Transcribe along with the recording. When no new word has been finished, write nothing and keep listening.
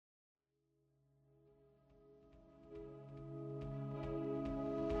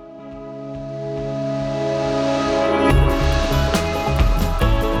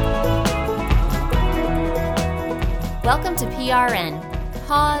PRN,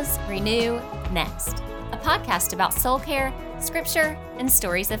 Pause, Renew, Next, a podcast about soul care, scripture, and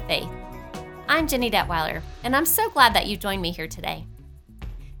stories of faith. I'm Jenny Detweiler, and I'm so glad that you joined me here today.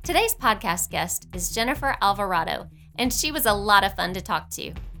 Today's podcast guest is Jennifer Alvarado, and she was a lot of fun to talk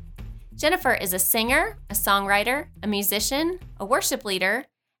to. Jennifer is a singer, a songwriter, a musician, a worship leader,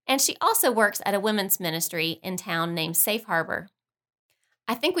 and she also works at a women's ministry in town named Safe Harbor.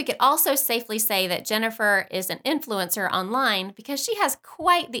 I think we could also safely say that Jennifer is an influencer online because she has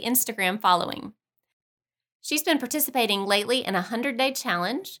quite the Instagram following. She's been participating lately in a 100-day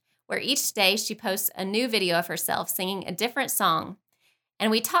challenge where each day she posts a new video of herself singing a different song.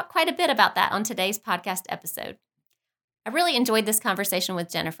 And we talk quite a bit about that on today's podcast episode. I really enjoyed this conversation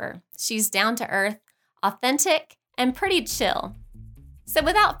with Jennifer. She's down to earth, authentic, and pretty chill. So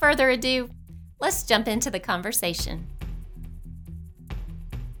without further ado, let's jump into the conversation.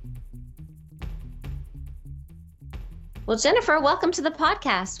 Well, Jennifer, welcome to the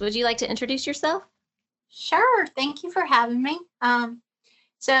podcast. Would you like to introduce yourself? Sure. Thank you for having me.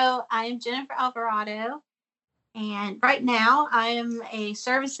 So I am Jennifer Alvarado, and right now I am a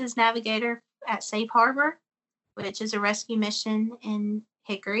services navigator at Safe Harbor, which is a rescue mission in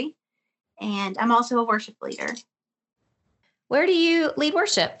Hickory, and I'm also a worship leader. Where do you lead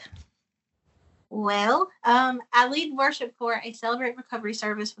worship? Well, I lead worship for a Celebrate Recovery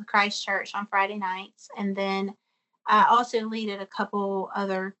service with Christ Church on Friday nights, and then I also lead at a couple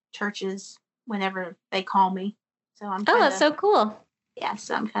other churches whenever they call me. So that's so cool. Yeah,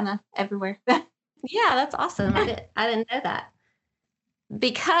 so I'm kind of everywhere. Yeah, that's awesome. I didn't know that.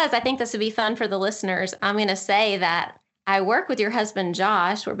 Because I think this would be fun for the listeners, I'm going to say that I work with your husband,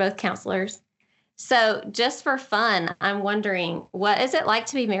 Josh. We're both counselors. So just for fun, I'm wondering, what is it like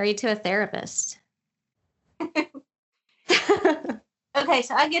to be married to a therapist? Okay,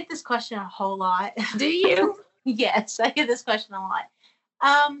 so I get this question a whole lot. Do you? Yes, I get this question a lot.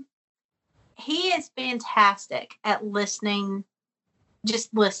 He is fantastic at listening,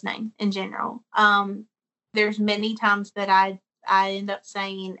 just listening in general. There's many times that I end up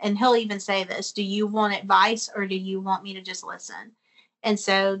saying, and he'll even say this, do you want advice or do you want me to just listen? And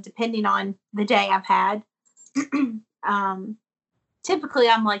so depending on the day I've had, typically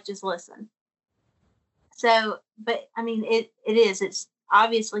I'm like, just listen. So, but I mean, it's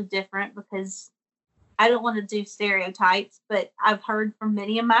obviously different because I don't want to do stereotypes, but I've heard from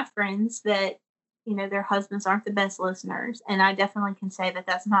many of my friends that, their husbands aren't the best listeners. And I definitely can say that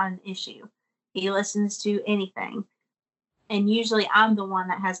that's not an issue. He listens to anything. And usually I'm the one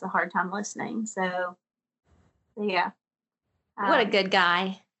that has the hard time listening. So yeah. What a good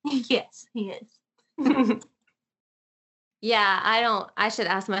guy. Yes, he is. Yeah, I should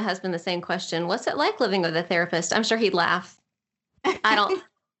ask my husband the same question. What's it like living with a therapist? I'm sure he'd laugh.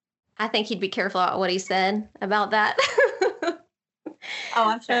 I think he'd be careful about what he said about that. Oh,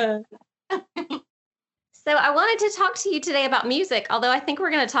 I'm sure. So I wanted to talk to you today about music, although I think we're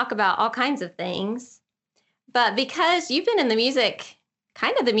going to talk about all kinds of things. But because you've been in the music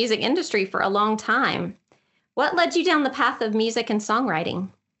industry for a long time, what led you down the path of music and songwriting?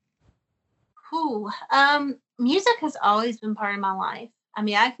 Music has always been part of my life. I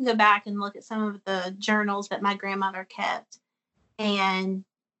mean, I can go back and look at some of the journals that my grandmother kept. And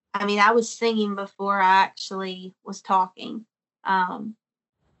I mean, I was singing before I actually was talking. And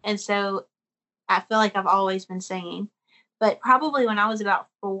so I feel like I've always been singing. But probably when I was about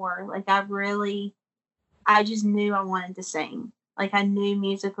 4, like I just knew I wanted to sing. Like I knew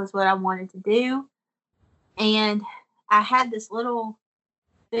music was what I wanted to do. And I had this little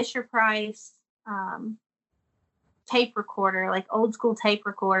Fisher-Price tape recorder, like old school tape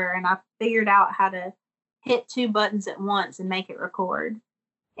recorder. And I figured out how to hit 2 buttons at once and make it record.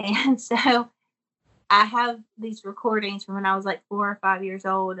 And so I have these recordings from when I was like 4 or 5 years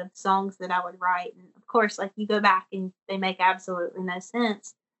old of songs that I would write. And of course, like you go back and they make absolutely no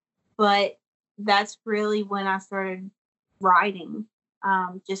sense. But that's really when I started writing,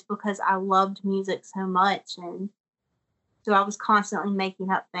 just because I loved music so much. And so I was constantly making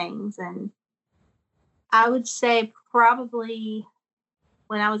up things. And I would say probably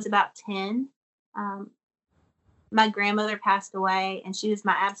when I was about 10, my grandmother passed away, and she was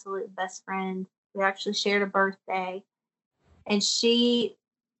my absolute best friend. We actually shared a birthday, and she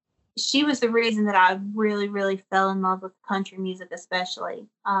was the reason that I really, really fell in love with country music, especially.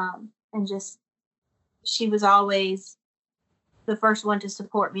 And just, she was always the first one to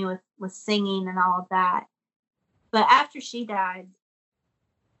support me with singing and all of that. But after she died,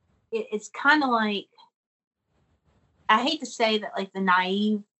 it's kind of like, I hate to say that like the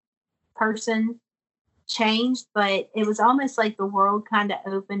naive person changed, but it was almost like the world kind of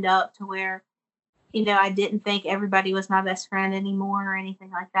opened up to where I didn't think everybody was my best friend anymore or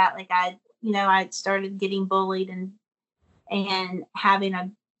anything like that. Like I started getting bullied and having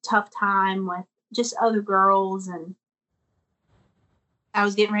a tough time with just other girls, and I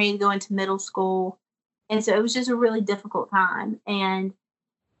was getting ready to go into middle school. And so it was just a really difficult time. And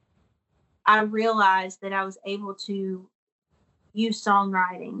I realized that I was able to use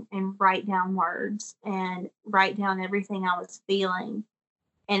songwriting and write down words and write down everything I was feeling.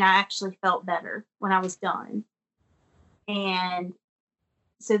 And I actually felt better when I was done. And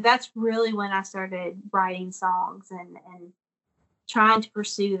so that's really when I started writing songs and trying to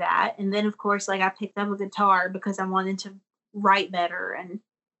pursue that. And then, of course, like I picked up a guitar because I wanted to write better. And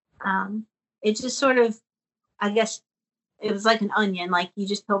it just sort of, I guess, it was like an onion. Like you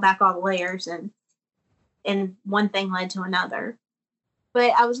just peel back all the layers, and one thing led to another.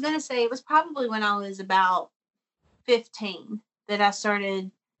 But I was going to say it was probably when I was about 15 that I started.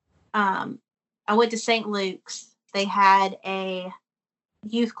 I went to St. Luke's. They had a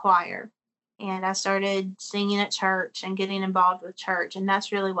youth choir, and I started singing at church and getting involved with church. And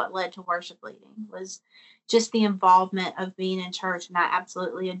that's really what led to worship leading, was just the involvement of being in church. And I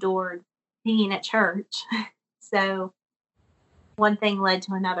absolutely adored being at church. So one thing led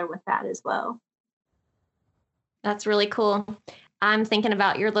to another with that as well. That's really cool. I'm thinking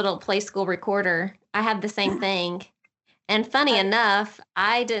about your little play school recorder. I had the same thing. And funny enough,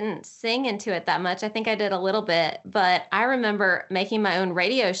 I didn't sing into it that much. I think I did a little bit, but I remember making my own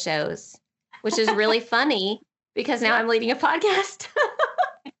radio shows, which is really funny because now I'm leading a podcast.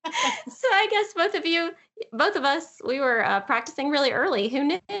 So I guess both of us, we were practicing really early. Who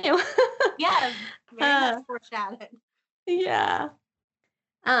knew? Yeah, very much foreshadowed. Yeah.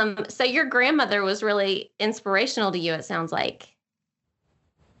 So your grandmother was really inspirational to you, it sounds like.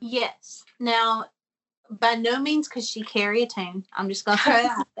 Yes. Now, by no means could she carry a tune. I'm just going to throw it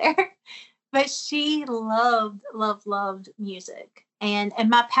out there. But she loved, loved, loved music. And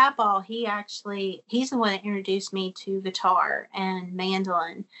my papa, he's the one that introduced me to guitar and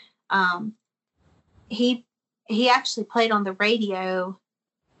mandolin. He actually played on the radio,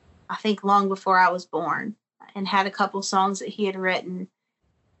 I think, long before I was born, and had a couple songs that he had written.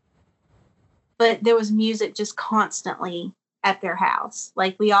 But there was music just constantly at their house.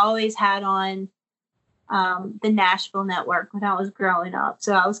 Like we always had on the Nashville Network when I was growing up.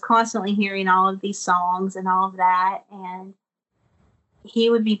 So I was constantly hearing all of these songs and all of that. And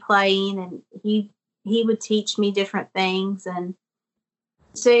he would be playing, and he would teach me different things. And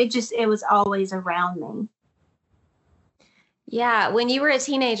so it was always around me. Yeah. When you were a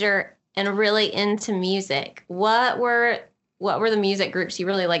teenager and really into music, what were the music groups you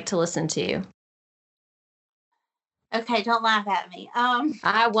really liked to listen to? Okay, don't laugh at me.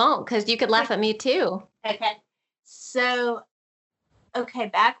 I won't, because you could laugh at me too. Okay. So,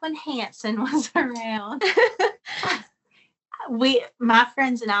 back when Hanson was around, my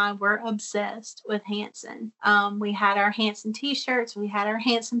friends and I were obsessed with Hanson. We had our Hanson t-shirts, we had our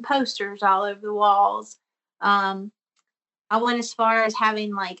Hanson posters all over the walls. I went as far as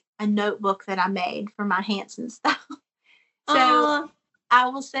having like a notebook that I made for my Hanson stuff. So I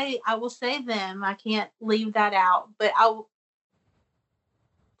will say them. I can't leave that out, but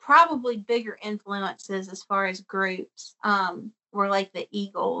probably bigger influences as far as groups were like the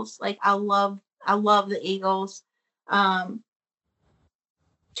Eagles. Like I love the Eagles. Trying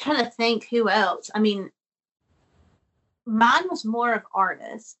to think who else. I mean, mine was more of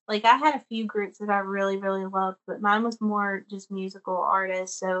artists. Like I had a few groups that I really, really loved, but mine was more just musical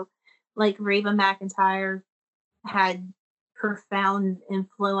artists. So like Reba McEntire had profound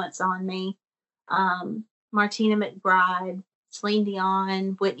influence on me. Martina McBride, Celine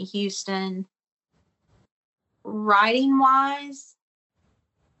Dion, Whitney Houston. Writing wise,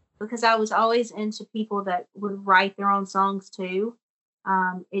 because I was always into people that would write their own songs too.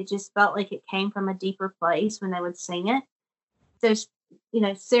 It just felt like it came from a deeper place when they would sing it. So,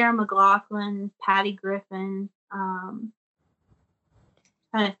 Sarah McLachlan, Patty Griffin, trying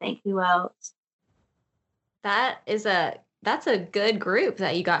to think who else. That's a good group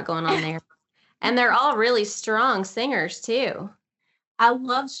that you got going on there. And they're all really strong singers too. I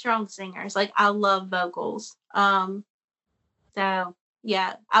love strong singers. Like I love vocals. So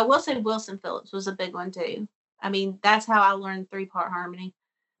yeah, I will say Wilson Phillips was a big one too. I mean, that's how I learned 3-part harmony.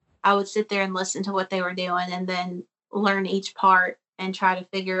 I would sit there and listen to what they were doing and then learn each part and try to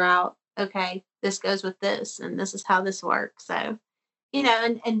figure out, okay, this goes with this and this is how this works. So,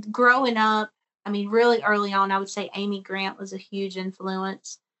 and growing up, I mean, really early on, I would say Amy Grant was a huge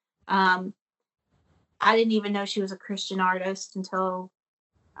influence. I didn't even know she was a Christian artist until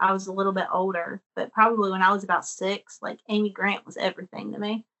I was a little bit older, but probably when I was about 6, like Amy Grant was everything to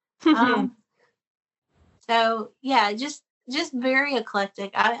me. So yeah, just very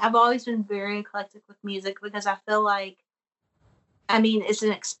eclectic. I've always been very eclectic with music because I feel like, I mean, it's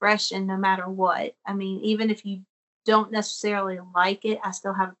an expression no matter what. I mean, even if you don't necessarily like it, I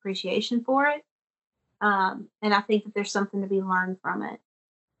still have appreciation for it. And I think that there's something to be learned from it.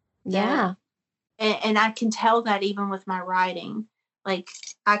 So, Yeah. and I can tell that even with my writing. Like,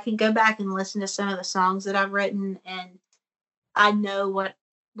 I can go back and listen to some of the songs that I've written, and I know what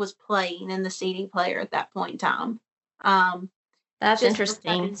was playing in the CD player at that point in time. Um, That's just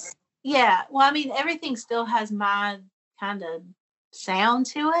interesting. because, yeah. Well, I mean, everything still has my kind of sound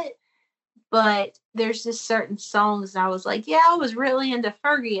to it, but there's just certain songs that I was like, yeah, I was really into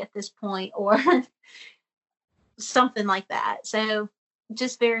Fergie at this point, or something like that. So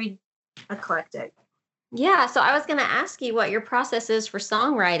just very eclectic. Yeah. So I was going to ask you what your process is for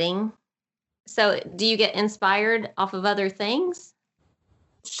songwriting. So do you get inspired off of other things?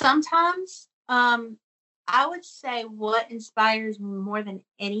 Sometimes, I would say what inspires me more than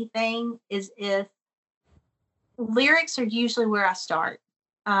anything is if lyrics are usually where I start.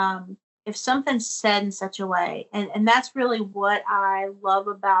 If something's said in such a way, and that's really what I love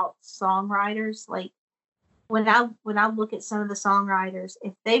about songwriters. Like, when I look at some of the songwriters,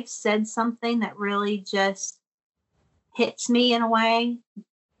 if they've said something that really just hits me in a way,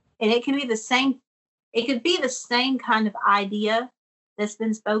 and it could be the same kind of idea that's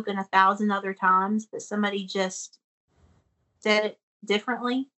been spoken 1,000 other times, but somebody just said it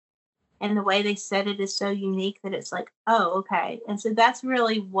differently, and the way they said it is so unique that it's like, oh, okay. And so that's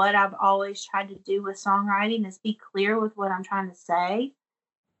really what I've always tried to do with songwriting, is be clear with what I'm trying to say,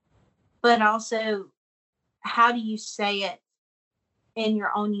 but also, how do you say it in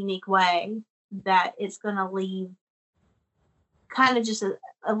your own unique way that it's going to leave kind of just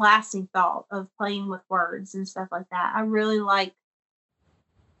a lasting thought of playing with words and stuff like that. I really like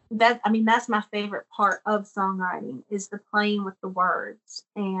that. I mean, that's my favorite part of songwriting, is the playing with the words,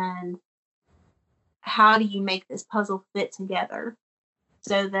 and how do you make this puzzle fit together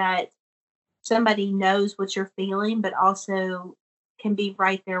so that somebody knows what you're feeling, but also can be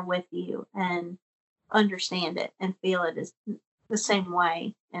right there with you and understand it and feel it as the same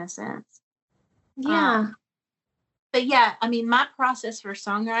way, in a sense. Yeah. Um, but yeah, I mean, my process for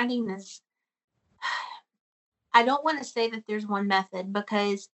songwriting is, I don't want to say that there's one method,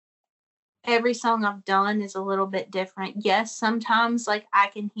 because every song I've done is a little bit different. Yes, sometimes like I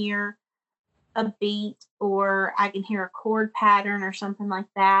can hear a beat, or I can hear a chord pattern or something like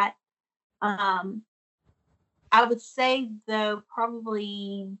that. Um, I would say though,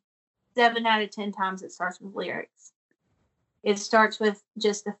 probably 7 out of 10 times it starts with lyrics. It starts with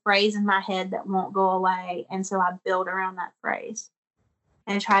just a phrase in my head that won't go away, and so I build around that phrase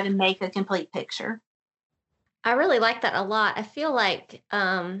and try to make a complete picture. I really like that a lot. I feel like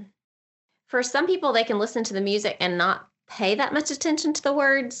for some people, they can listen to the music and not pay that much attention to the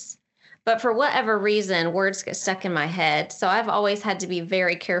words. But for whatever reason, words get stuck in my head. So I've always had to be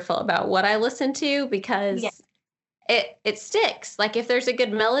very careful about what I listen to, Yeah. because it sticks. Like, if there's a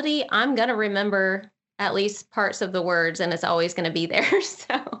good melody, I'm going to remember at least parts of the words, and it's always going to be there.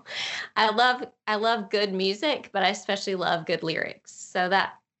 So I love good music, but I especially love good lyrics.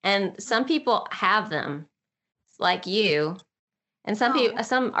 And some people have them, like you, and Oh,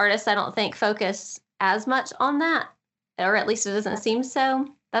 some artists I don't think focus as much on that, or at least it doesn't seem so.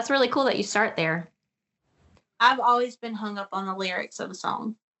 That's really cool that you start there. I've always been hung up on the lyrics of a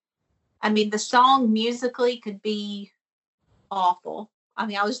song. I mean, the song musically could be awful. I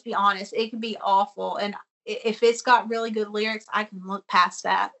mean, I'll just be honest, it could be awful. And if it's got really good lyrics, I can look past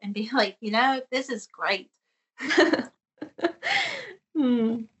that and be like, this is great.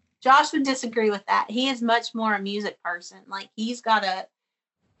 Hmm. Josh would disagree with that. He is much more a music person. Like, he's got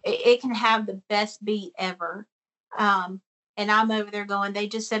it can have the best beat ever. And I'm over there going, they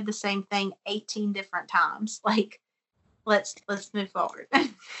just said the same thing 18 different times. Like, let's move forward.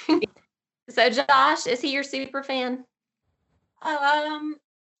 So Josh, is he your super fan? um,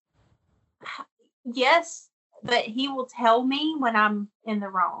 yes, but he will tell me when I'm in the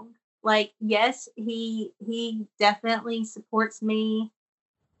wrong. Like, yes, he definitely supports me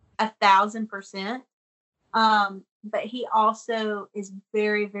 1,000%. But he also is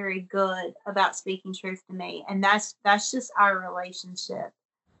very, very good about speaking truth to me, and that's just our relationship.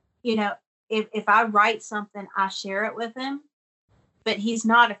 You know, if I write something, I share it with him, but he's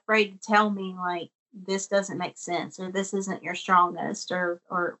not afraid to tell me, like, this doesn't make sense, or this isn't your strongest, or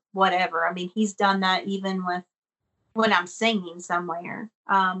whatever. I mean, he's done that even with when I'm singing somewhere.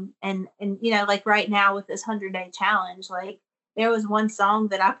 And like right now with this 100-day challenge, like, there was one song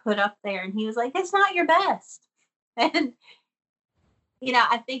that I put up there, and he was like, "It's not your best." And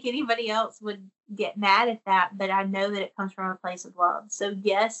I think anybody else get mad at that, but I know that it comes from a place of love. So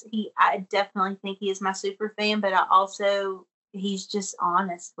yes, I definitely think he is my super fan, but he's just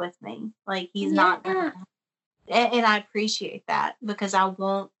honest with me. Like he's not, Yeah. and I appreciate that because I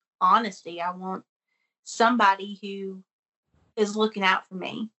want honesty. I want somebody who is looking out for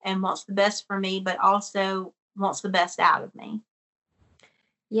me and wants the best for me, but also wants the best out of me.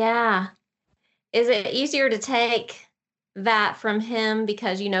 Yeah. Is it easier to take that from him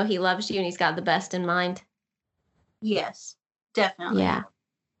because you know he loves you and he's got the best in mind? Yes, definitely. Yeah.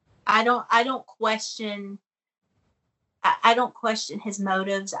 I don't question I don't question his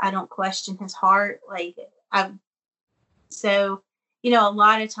motives. I don't question his heart. Like I so a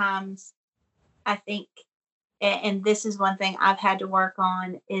lot of times I think and this is one thing I've had to work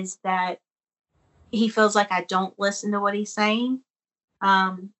on is that he feels like I don't listen to what he's saying,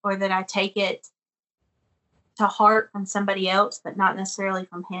 or that I take it to heart from somebody else, but not necessarily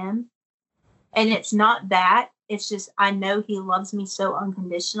from him. And it's not that. It's just I know he loves me so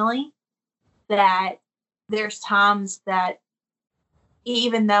unconditionally that there's times that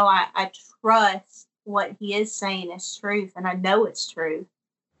even though I trust what he is saying is truth and I know it's truth,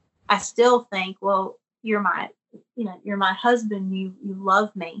 I still think, well, you're my husband, you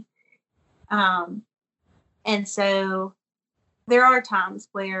love me. And so there are times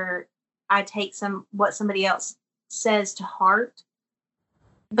where I take what somebody else says to heart,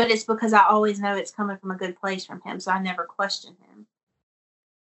 but it's because I always know it's coming from a good place from him, so I never question him.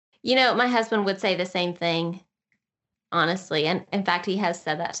 You know, my husband would say the same thing, honestly. And in fact, he has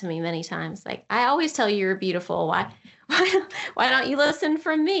said that to me many times. Like, I always tell you you're beautiful. Why don't you listen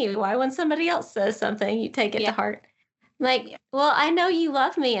from me? Why, when somebody else says something, you take it to heart? Like, well, I know you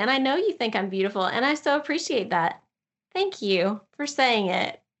love me and I know you think I'm beautiful. And I so appreciate that. Thank you for saying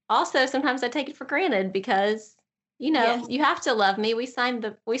it. Also, sometimes I take it for granted because, you have to love me. We signed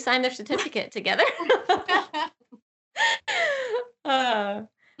the certificate together.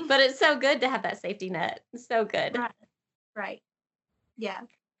 But it's so good to have that safety net. It's so good. Right. Yeah.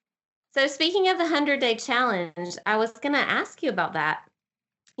 So speaking of the 100-day challenge, I was going to ask you about that.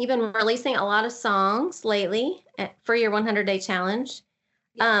 You've been releasing a lot of songs lately for your 100-day challenge,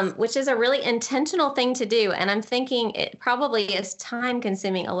 which is a really intentional thing to do. And I'm thinking it probably is time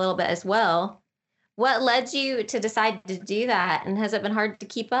consuming a little bit as well. What led you to decide to do that? And has it been hard to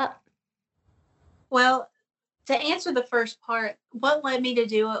keep up? Well, to answer the first part, what led me to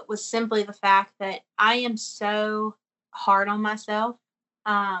do it was simply the fact that I am so hard on myself.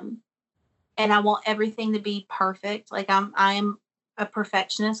 And I want everything to be perfect. Like I am a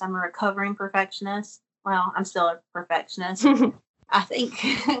perfectionist. I'm a recovering perfectionist. Well, I'm still a perfectionist. I think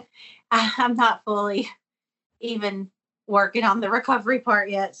I'm not fully even working on the recovery part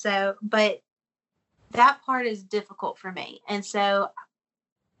yet. So, but that part is difficult for me. And so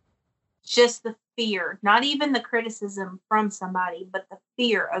just the fear, not even the criticism from somebody, but the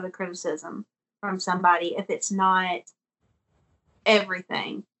fear of the criticism from somebody if it's not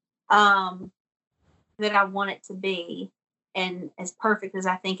everything that I want it to be and as perfect as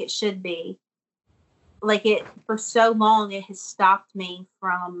I think it should be. Like it for so long it has stopped me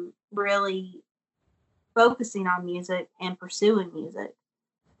from really focusing on music and pursuing music.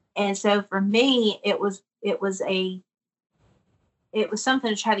 And so for me it was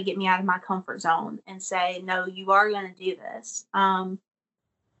something to try to get me out of my comfort zone and say, no, you are going to do this.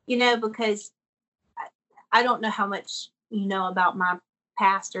 Because I don't know how much you know about my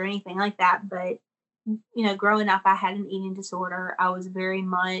past or anything like that, but growing up, I had an eating disorder.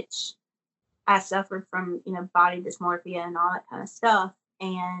 I suffered from, body dysmorphia and all that kind of stuff.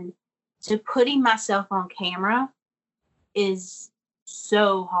 And so putting myself on camera is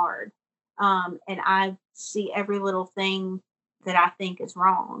so hard. And I see every little thing that I think is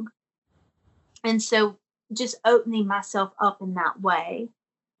wrong. And so just opening myself up in that way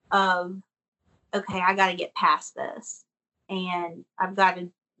of, okay, I got to get past this and I've got to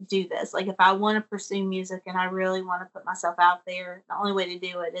do this. Like if I want to pursue music and I really want to put myself out there, the only way to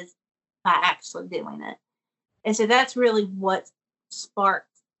do it is by actually doing it. And so that's really what sparked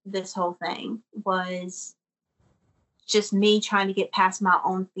this whole thing was just me trying to get past my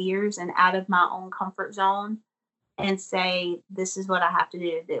own fears and out of my own comfort zone and say, this is what I have to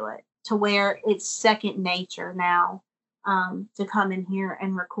do it, to where it's second nature now, to come in here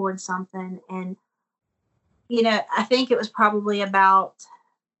and record something. And, I think it was probably about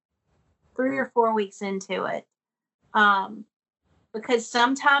 3 or 4 weeks into it. Because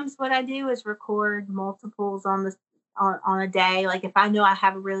sometimes what I do is record multiples on a day. Like if I know I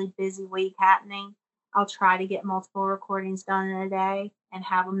have a really busy week happening, I'll try to get multiple recordings done in a day and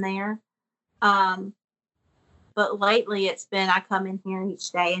have them there. But but lately it's been I come in here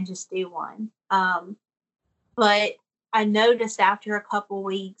each day and just do one. But I noticed after a couple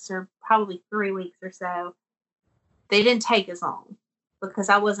weeks, or probably 3 weeks or so, they didn't take as long because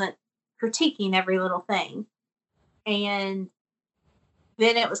I wasn't critiquing every little thing. And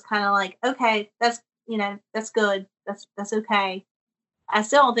then it was kind of like, okay, that's good. That's okay. I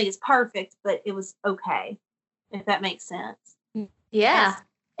still don't think it's perfect, but it was okay, if that makes sense. Yeah.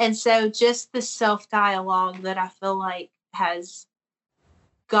 And so just the self-dialogue that I feel like has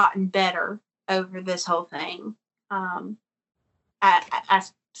gotten better over this whole thing. I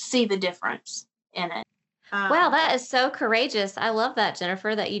see the difference in it. Wow, that is so courageous. I love that,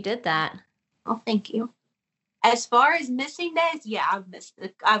 Jennifer, that you did that. Well, thank you. As far as missing days, yeah, I've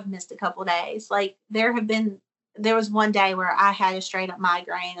missed a couple days. Like there was one day where I had a straight up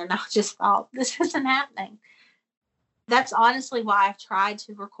migraine and I just thought this isn't happening. That's honestly why I've tried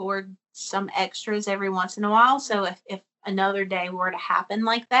to record some extras every once in a while. So if another day were to happen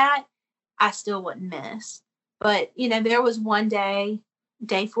like that, I still wouldn't miss. But, there was one day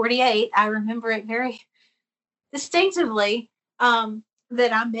 48, I remember it very distinctively,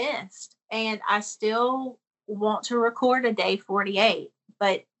 that I missed. And I still want to record a day 48,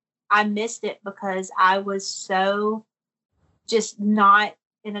 but I missed it because I was so just not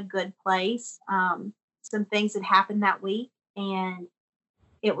in a good place. Some things had happened that week, and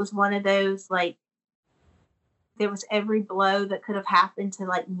it was one of those, like, there was every blow that could have happened to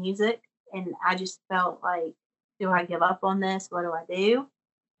like music. And I just felt like, do I give up on this? What do I do?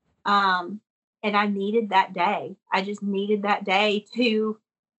 And I needed that day. I just needed that day to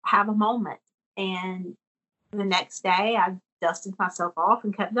have a moment. And the next day I dusted myself off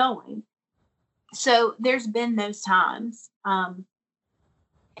and kept going. So there's been those times.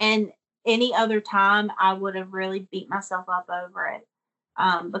 And any other time I would have really beat myself up over it.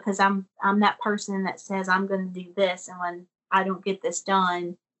 Because I'm that person that says I'm going to do this. And when I don't get this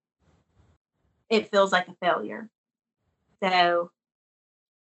done, it feels like a failure. So,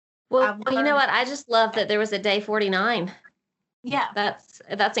 well, you know what? I just love that there was a day 49. Yeah.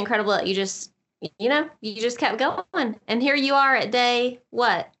 That's incredible that you just kept going. And here you are at day,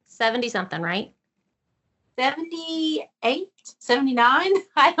 what, 70 something, right? 78, 79.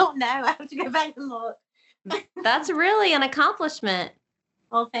 I don't know. I have to go back and look. That's really an accomplishment.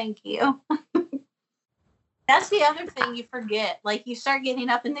 Well, thank you. That's the other thing you forget. Like you start getting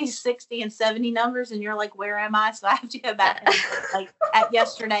up in these 60 and 70 numbers and you're like, where am I? So I have to go back and look, like at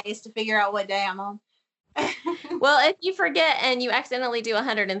yesterday's to figure out what day I'm on. Well, if you forget and you accidentally do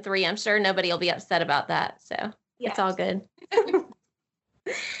 103, I'm sure nobody will be upset about that. So It's all good.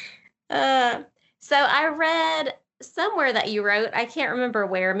 So I read somewhere that you wrote, I can't remember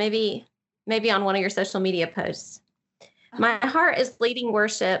where, maybe on one of your social media posts. My heart is leading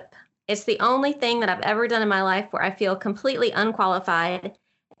worship. It's the only thing that I've ever done in my life where I feel completely unqualified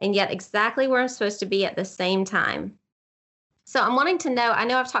and yet exactly where I'm supposed to be at the same time. So I'm wanting to know, I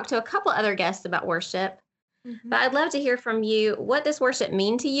know I've talked to a couple other guests about worship, but I'd love to hear from you. What does worship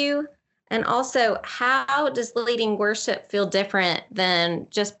mean to you? And also, how does leading worship feel different than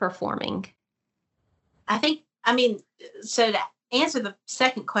just performing? So to answer the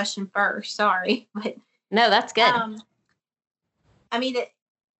second question first, sorry, but no, that's good.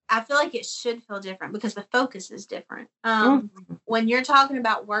 I feel like it should feel different because the focus is different. When you're talking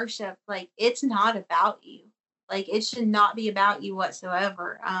about worship, like it's not about you. Like it should not be about you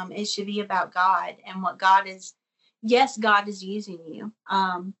whatsoever. It should be about God and what God is. Yes, God is using you.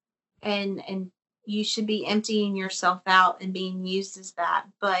 And you should be emptying yourself out and being used as that.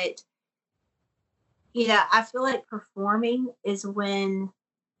 But I feel like performing is when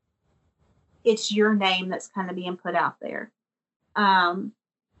it's your name that's kind of being put out there.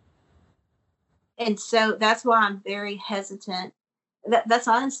 And so that's why I'm very hesitant. That's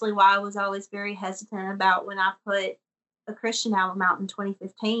honestly why I was always very hesitant about when I put a Christian album out in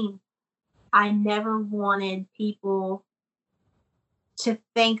 2015. I never wanted people to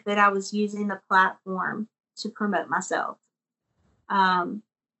think that I was using the platform to promote myself. And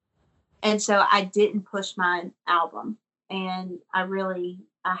so I didn't push my album, and I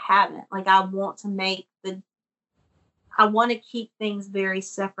haven't. Like I want to keep things very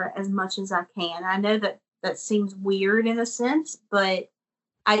separate as much as I can. I know that seems weird in a sense, but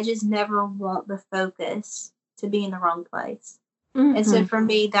I just never want the focus to be in the wrong place. And so for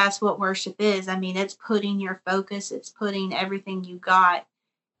me, that's what worship is. It's putting your focus, it's putting everything you got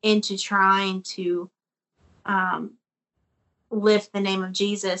into trying to lift the name of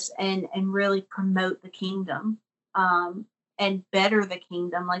Jesus and really promote the kingdom and better the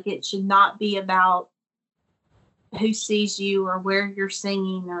kingdom. Like it should not be about who sees you or where you're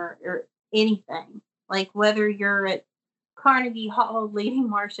singing or anything. Like whether you're at Carnegie Hall leading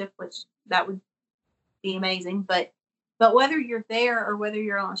worship, which that would be amazing, but whether you're there or whether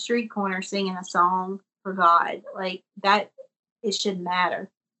you're on a street corner singing a song for God, like that, it shouldn't matter.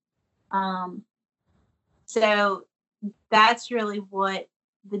 So that's really what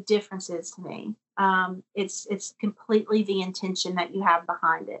the difference is to me. It's completely the intention that you have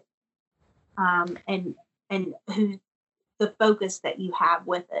behind it, and who the focus that you have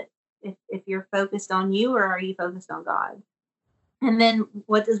with it. If you're focused on you, or are you focused on God? And then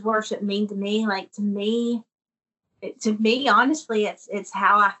what does worship mean to me? Like to me, honestly, it's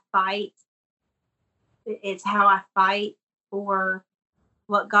how I fight. It's how I fight for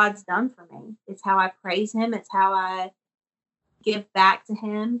what God's done for me. It's how I praise Him. It's how I give back to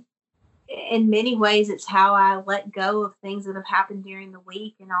Him. In many ways, it's how I let go of things that have happened during the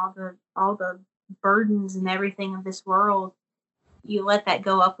week and all the burdens and everything of this world. You let that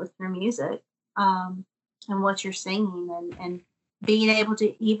go up with your music, and what you're singing, and being able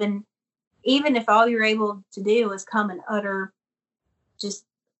to even if all you're able to do is come and utter just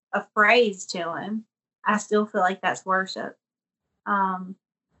a phrase to Him, I still feel like that's worship.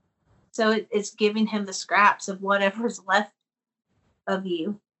 So it's giving Him the scraps of whatever's left of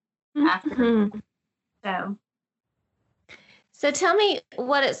you after. Mm-hmm. So tell me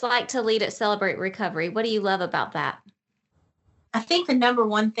what it's like to lead at Celebrate Recovery. What do you love about that? I think the number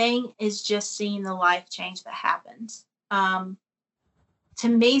one thing is just seeing the life change that happens. To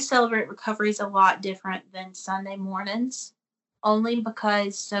me, Celebrate Recovery is a lot different than Sunday mornings, only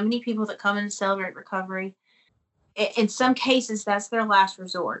because so many people that come in to Celebrate Recovery, in some cases, that's their last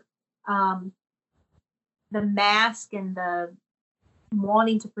resort. The mask and the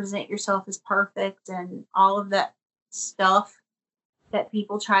wanting to present yourself as perfect and all of that stuff that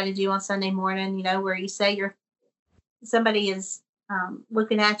people try to do on Sunday morning, where you say somebody is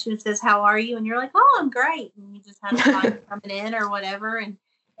looking at you and says, "How are you?" And you're like, "Oh, I'm great." And you just had a time coming in or whatever. And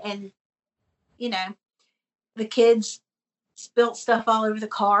the kids spilt stuff all over the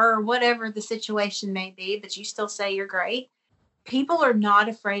car or whatever the situation may be, but you still say you're great. People are not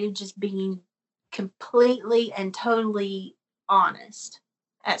afraid of just being completely and totally honest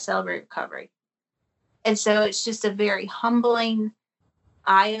at Celebrate Recovery. And so it's just a very humbling,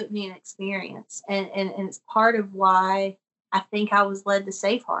 eye-opening experience. And it's part of why I think I was led to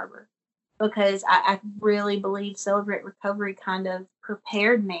Safe Harbor, because I really believe Celebrate Recovery kind of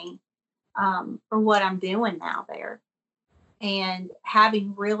prepared me for what I'm doing now there. And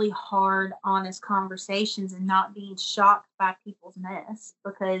having really hard, honest conversations and not being shocked by people's mess,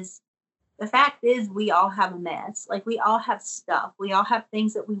 because the fact is we all have a mess. Like we all have stuff. We all have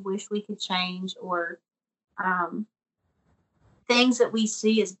things that we wish we could change, or things that we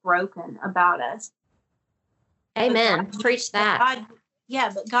see as broken about us. Amen. Preach that.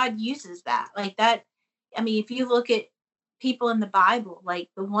 But God uses that. Like that. I mean, if you look at people in the Bible, like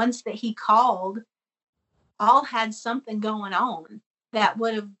the ones that He called, all had something going on that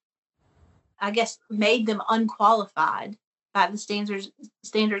would have, I guess, made them unqualified by the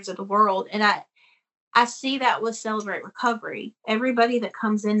standards of the world. And I see that with Celebrate Recovery. Everybody that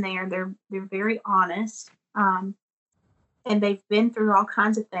comes in there, they're very honest, and they've been through all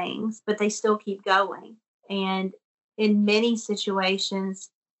kinds of things, but they still keep going. And in many situations,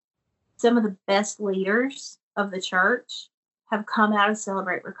 some of the best leaders of the church have come out of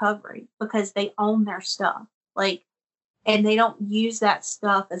Celebrate Recovery because they own their stuff. And they don't use that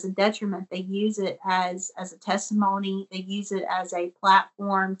stuff as a detriment. They use it as a testimony. They use it as a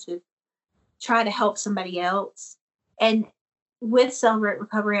platform to try to help somebody else. And with Celebrate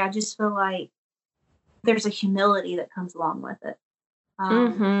Recovery, I just feel like there's a humility that comes along with it.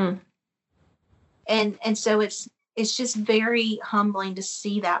 And so it's just very humbling to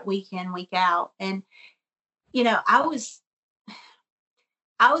see that week in, week out. And,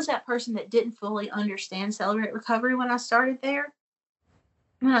 I was that person that didn't fully understand Celebrate Recovery when I started there.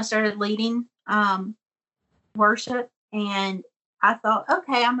 When I started leading worship, and I thought,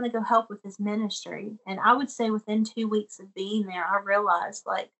 okay, I'm going to go help with this ministry. And I would say within 2 weeks of being there, I realized,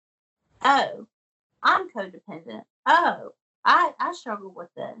 like, oh, I'm codependent. Oh, I struggle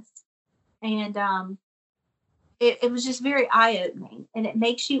with this. And it was just very eye-opening. And it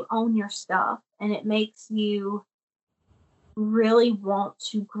makes you own your stuff. And it makes you really want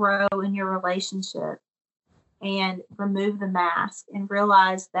to grow in your relationship and remove the mask and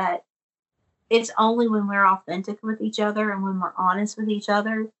realize that it's only when we're authentic with each other and when we're honest with each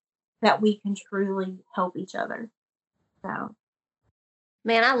other that we can truly help each other. So,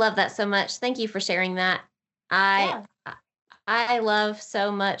 man, I love that so much. Thank you for sharing that. I love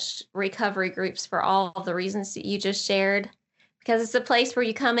so much recovery groups for all of the reasons that you just shared, Because it's a place where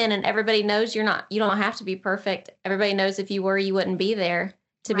you come in and everybody knows you don't have to be perfect. Everybody knows if you were, you wouldn't be there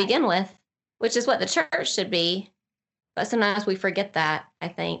to begin with, which is what the church should be. But sometimes we forget that, I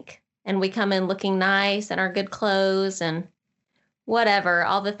think. And we come in looking nice and our good clothes and whatever,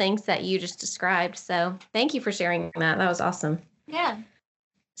 all the things that you just described. So thank you for sharing that. That was awesome. Yeah.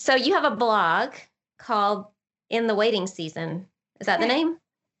 So you have a blog called In the Waiting Season. Is that the name?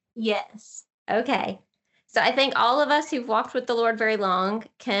 Yes. Okay. So I think all of us who've walked with the Lord very long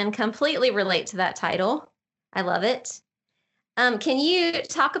can completely relate to that title. I love it. Can you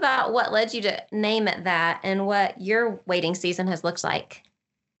talk about what led you to name it that and what your waiting season has looked like?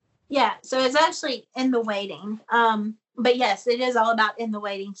 Yeah, so it's actually In the Waiting. But yes, it is all about in the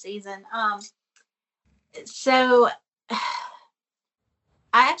waiting season. So I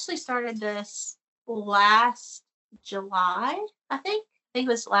actually started this last July, I think it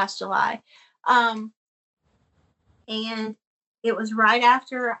was last July. And it was right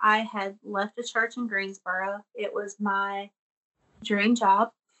after I had left a church in Greensboro. It was my dream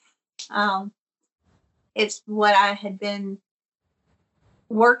job. It's what I had been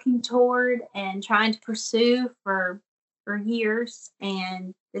working toward and trying to pursue for years.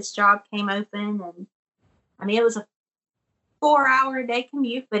 And this job came open, and I mean, it was a 4-hour a day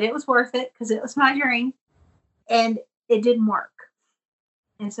commute, but it was worth it because it was my dream. And it didn't work.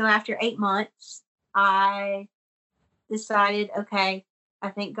 And so after 8 months, I decided, okay, I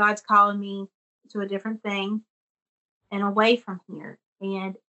think God's calling me to a different thing and away from here.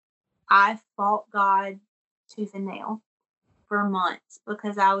 And I fought God tooth and nail for months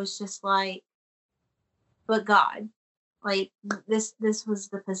because I was just like, but God, like this was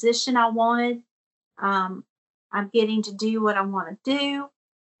the position I wanted. I'm getting to do what I want to do.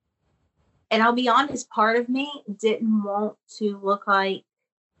 And I'll be honest, part of me didn't want to look like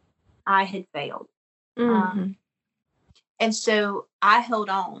I had failed. Mm-hmm. And so I held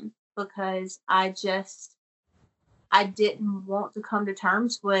on because I didn't want to come to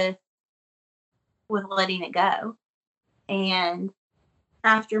terms with letting it go. And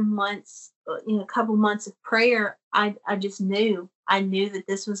after months, a couple months of prayer, I just knew that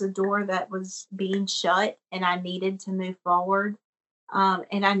this was a door that was being shut, and I needed to move forward,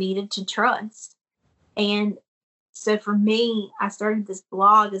 and I needed to trust. And so for me, I started this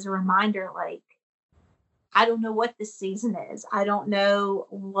blog as a reminder, like, I don't know what this season is. I don't know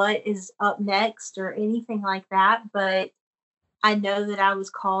what is up next or anything like that, but I know that I was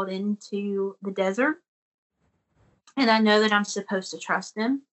called into the desert, and I know that I'm supposed to trust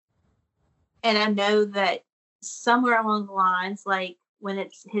him. And I know that somewhere along the lines, like when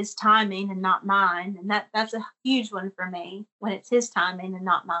it's his timing and not mine, and that's a huge one for me, when it's his timing and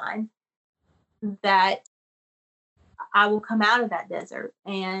not mine, that I will come out of that desert.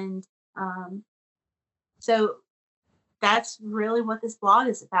 And so that's really what this blog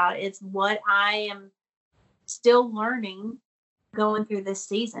is about. It's what I am still learning going through this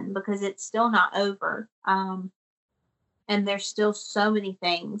season, because it's still not over. And there's still so many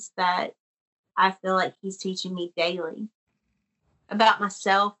things that I feel like he's teaching me daily about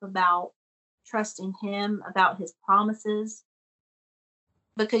myself, about trusting him, about his promises.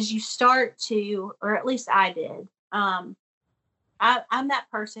 Because you start to, or at least I did, I'm that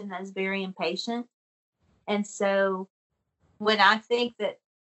person that's very impatient. And so when I think that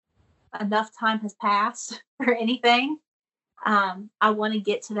enough time has passed for anything, I want to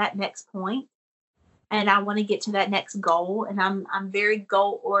get to that next point, and I want to get to that next goal. And I'm very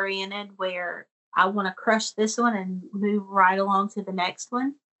goal oriented, where I want to crush this one and move right along to the next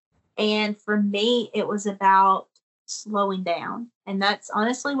one. And for me, it was about slowing down. And that's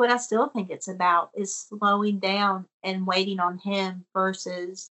honestly what I still think it's about, is slowing down and waiting on him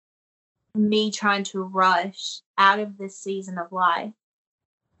versus me trying to rush out of this season of life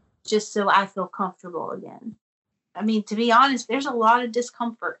just so I feel comfortable again. I mean, to be honest, there's a lot of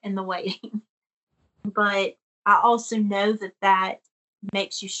discomfort in the waiting, but I also know that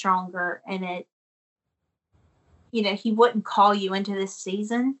makes you stronger. And it, he wouldn't call you into this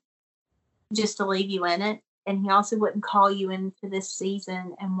season just to leave you in it. And he also wouldn't call you into this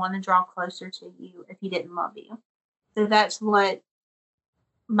season and want to draw closer to you if he didn't love you. So that's what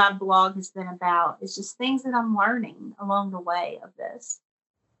my blog has been about. It's just things that I'm learning along the way of this.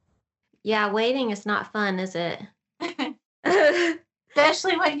 Yeah, waiting is not fun, is it?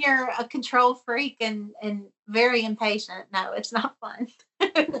 Especially when you're a control freak and very impatient. No, it's not fun.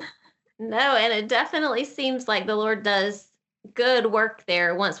 No, and it definitely seems like the Lord does good work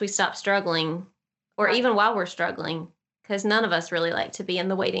there once we stop struggling, or even while we're struggling, because none of us really like to be in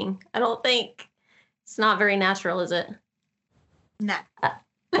the waiting. I don't think. It's not very natural, is it? No.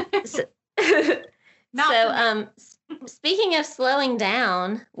 So, Speaking of slowing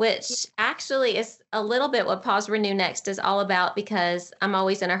down, which actually is a little bit what Pause Renew Next is all about, because I'm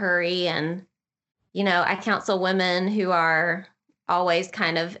always in a hurry, and I counsel women who are always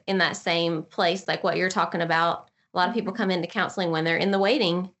kind of in that same place, like what you're talking about. A lot of people come into counseling when they're in the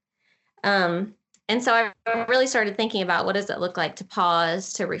waiting. And so I really started thinking about, what does it look like to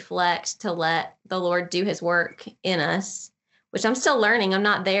pause, to reflect, to let the Lord do his work in us, which I'm still learning. I'm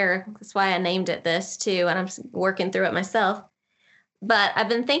not there. That's why I named it this too. And I'm working through it myself. But I've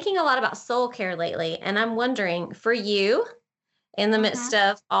been thinking a lot about soul care lately. And I'm wondering, for you, in the midst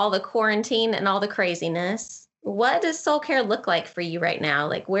of all the quarantine and all the craziness, what does soul care look like for you right now?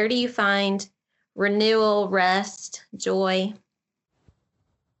 Like, where do you find renewal, rest, joy?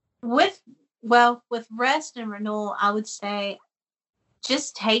 With rest and renewal, I would say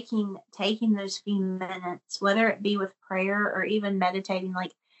just taking those few minutes, whether it be with prayer or even meditating.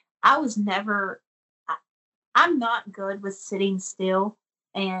 Like, I'm not good with sitting still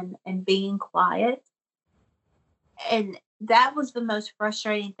and being quiet. And that was the most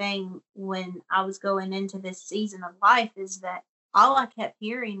frustrating thing when I was going into this season of life, is that all I kept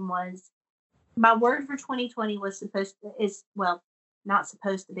hearing was, my word for 2020 was not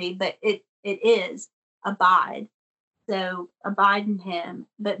supposed to be, but it is abide. So abide in him.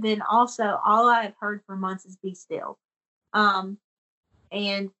 But then also, all I've heard for months is be still. And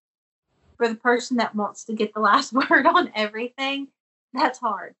for the person that wants to get the last word on everything, that's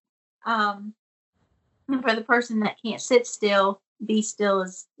hard. For the person that can't sit still, be still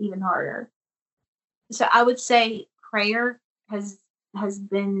is even harder. So I would say prayer has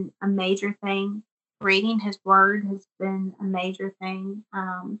been a major thing. Reading his word has been a major thing.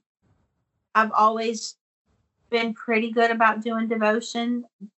 I've always been pretty good about doing devotion,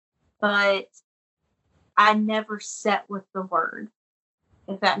 but I never sat with the word,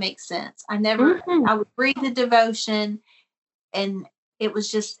 if that makes sense. I would read the devotion, and it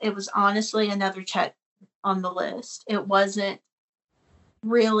was honestly another check on the list. It wasn't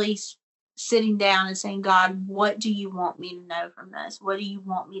really sitting down and saying, God, what do you want me to know from this? What do you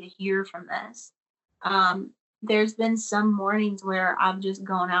want me to hear from this? There's been some mornings where I've just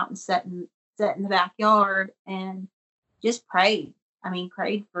gone out and sat in the backyard and just prayed.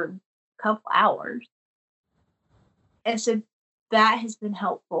 Prayed for a couple hours. And so that has been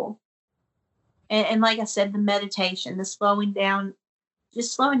helpful. And like I said, the meditation, the slowing down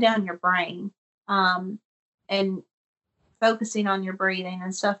your brain, and focusing on your breathing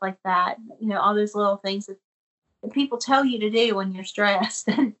and stuff like that. All those little things that people tell you to do when you're stressed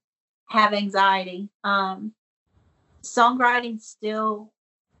and have anxiety. Songwriting's still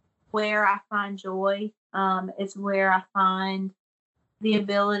where I find joy. It's where I find the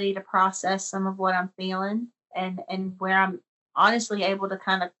ability to process some of what I'm feeling, and where I'm honestly able to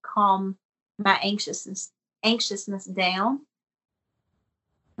kind of calm my anxiousness down,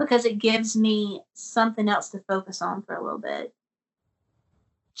 because it gives me something else to focus on for a little bit.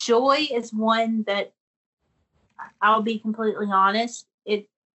 Joy is one that, I'll be completely honest,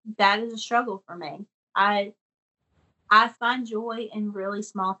 that is a struggle for me. I find joy in really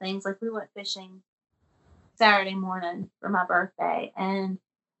small things. Like, we went fishing Saturday morning for my birthday, and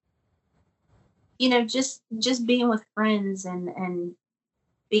just being with friends and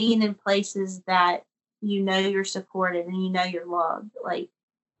being in places that you're supported and you're loved, like,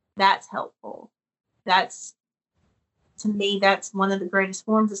 that's helpful. To me, that's one of the greatest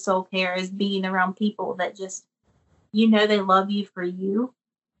forms of soul care, is being around people that just, they love you for you,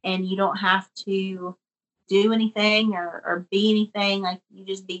 and you don't have to do anything or be anything. Like, you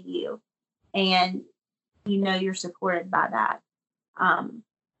just be you, and you're supported by that.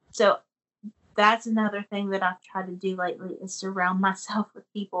 So that's another thing that I've tried to do lately, is surround myself with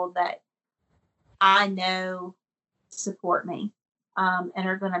people that I know support me, and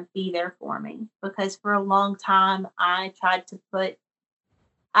are going to be there for me. Because for a long time, I tried to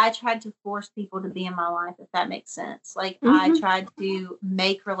force people to be in my life, if that makes sense. Like, I tried to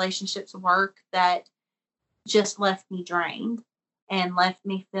make relationships work that just left me drained and left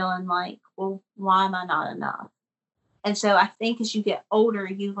me feeling like, well, why am I not enough? And so I think as you get older,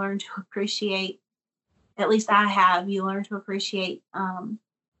 you learn to appreciate, at least I have, you learn to appreciate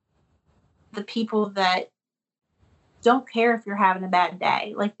the people that don't care if you're having a bad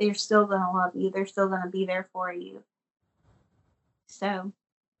day. Like, they're still going to love you. They're still going to be there for you. So,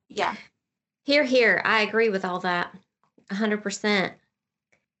 yeah. Here. I agree with all that. 100%.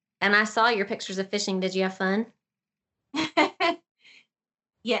 And I saw your pictures of fishing. Did you have fun?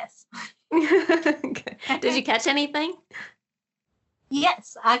 Yes. Did you catch anything?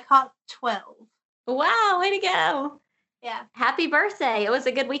 Yes, I caught 12. Wow, way to go. Yeah. Happy birthday. It was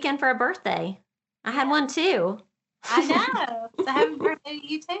a good weekend for a birthday. I had one too. I know. So happy birthday to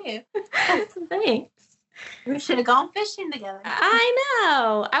you too. Thanks. We should have gone fishing together. I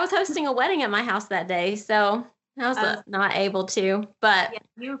know. I was hosting a wedding at my house that day, so I was not able to. But yeah,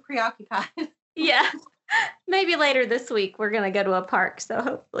 you were preoccupied. yeah, maybe later this week we're going to go to a park, so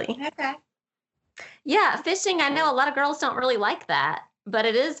hopefully. Okay. Yeah, fishing, I know a lot of girls don't really like that, but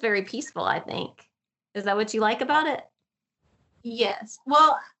it is very peaceful, I think. Is that what you like about it? Yes.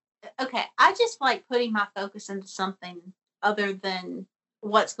 Well, okay. I just like putting my focus into something other than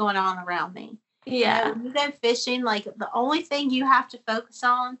what's going on around me. Yeah. When you go fishing, like the only thing you have to focus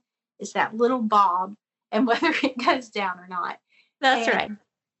on is that little bob and whether it goes down or not. That's right.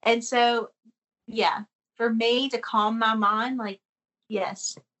 And so, yeah, for me to calm my mind, like,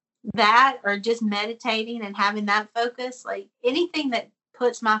 yes, that or just meditating and having that focus, like anything that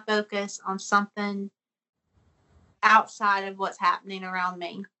puts my focus on something outside of what's happening around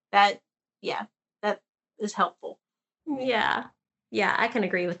me, that is helpful. Yeah, I can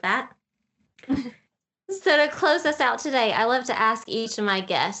agree with that. So to close us out today, I love to ask each of my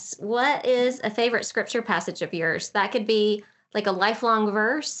guests, what is a favorite scripture passage of yours? That could be like a lifelong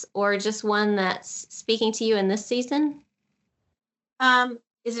verse or just one that's speaking to you in this season.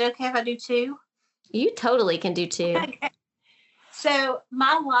 Is it okay if I do two? You totally can do two. Okay. So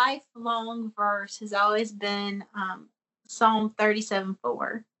my lifelong verse has always been Psalm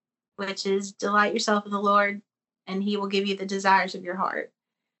 37:4, which is delight yourself in the Lord and he will give you the desires of your heart.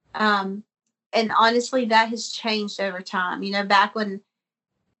 And honestly, that has changed over time. You know, back when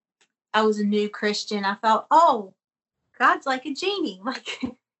I was a new Christian, I thought, oh, God's like a genie. Like,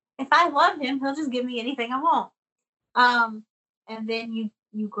 if I love him, he'll just give me anything I want. And then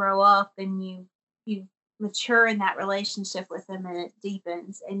you grow up and you mature in that relationship with him and it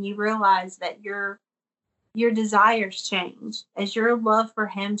deepens and you realize that your desires change. As your love for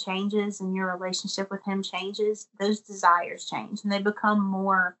him changes and your relationship with him changes, those desires change and they become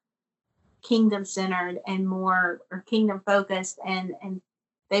more kingdom centered and more or kingdom focused and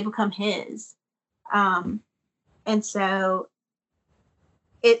they become his. And so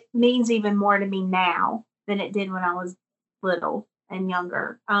it means even more to me now than it did when I was little and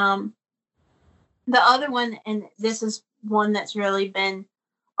younger. The other one, and this is one that's really been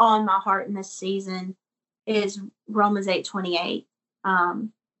on my heart in this season, is Romans 8:28.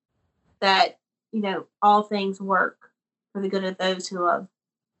 That, you know, all things work for the good of those who love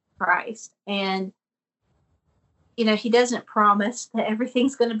Christ. And, you know, he doesn't promise that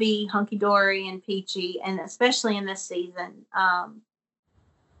everything's going to be hunky-dory and peachy. And especially in this season,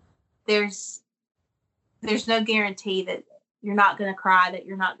 there's no guarantee that you're not going to cry, that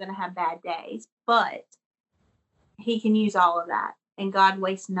you're not going to have bad days. But he can use all of that. And God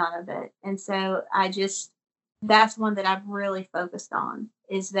wastes none of it. And so that's one that I've really focused on,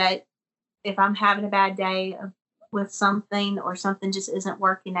 is that if I'm having a bad day with something or something just isn't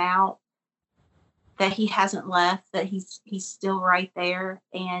working out, that he hasn't left, that he's still right there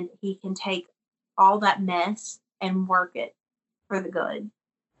and he can take all that mess and work it for the good.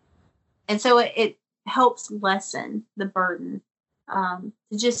 And so it helps lessen the burden to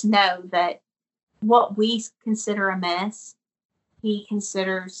just know that what we consider a mess, he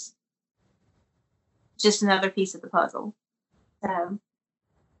considers just another piece of the puzzle. So,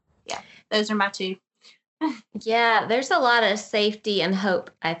 yeah, those are my two. Yeah, there's a lot of safety and hope,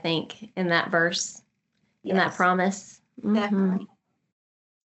 I think, in that verse, in that promise. Definitely.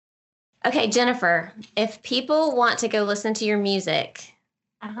 Okay, Jennifer, if people want to go listen to your music,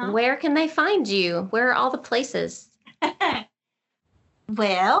 where can they find you? Where are all the places?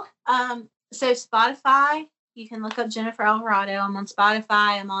 Well, so Spotify, you can look up Jennifer Alvarado. I'm on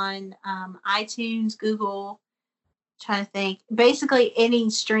Spotify. I'm on iTunes, Google. Trying to think. Basically, any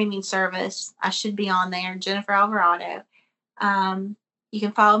streaming service, I should be on there. Jennifer Alvarado. You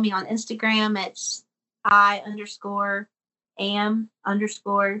can follow me on Instagram. It's I_am_Gemma,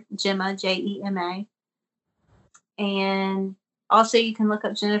 Jema. And also, you can look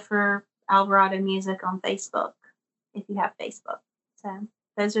up Jennifer Alvarado Music on Facebook if you have Facebook. So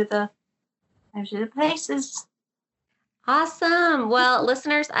those are the places. Awesome. Well,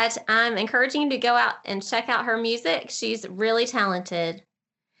 listeners, I'm encouraging you to go out and check out her music. She's really talented.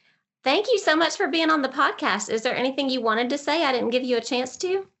 Thank you so much for being on the podcast. Is there anything you wanted to say I didn't give you a chance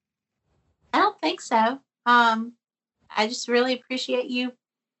to? I don't think so. I just really appreciate you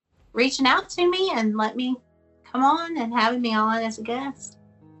reaching out to me and let me come on and having me on as a guest.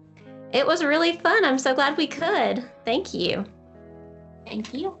 It was really fun. I'm so glad we could. Thank you.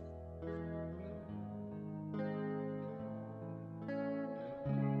 Thank you.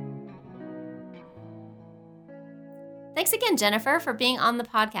 Thanks again, Jennifer, for being on the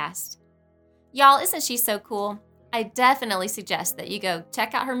podcast. Y'all, isn't she so cool? I definitely suggest that you go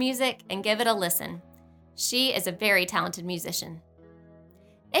check out her music and give it a listen. She is a very talented musician.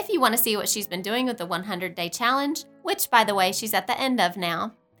 If you want to see what she's been doing with the 100-day challenge, which, by the way, she's at the end of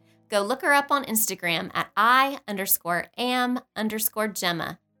now, go look her up on Instagram at I_am_Gemma,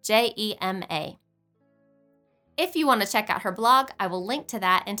 Jema. If you want to check out her blog, I will link to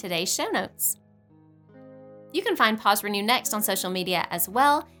that in today's show notes. You can find Pause Renew Next on social media as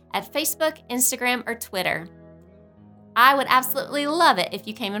well at Facebook, Instagram, or Twitter. I would absolutely love it if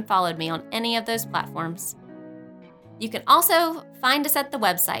you came and followed me on any of those platforms. You can also find us at the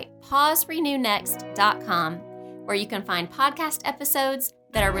website, pauserenewnext.com, where you can find podcast episodes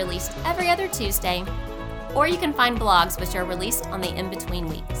that are released every other Tuesday, or you can find blogs which are released on the in-between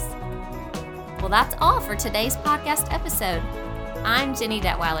weeks. Well, that's all for today's podcast episode. I'm Jenny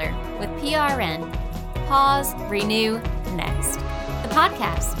Detweiler with PRN, Pause, Renew, Next, the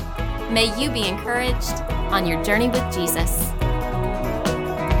podcast. May you be encouraged on your journey with Jesus.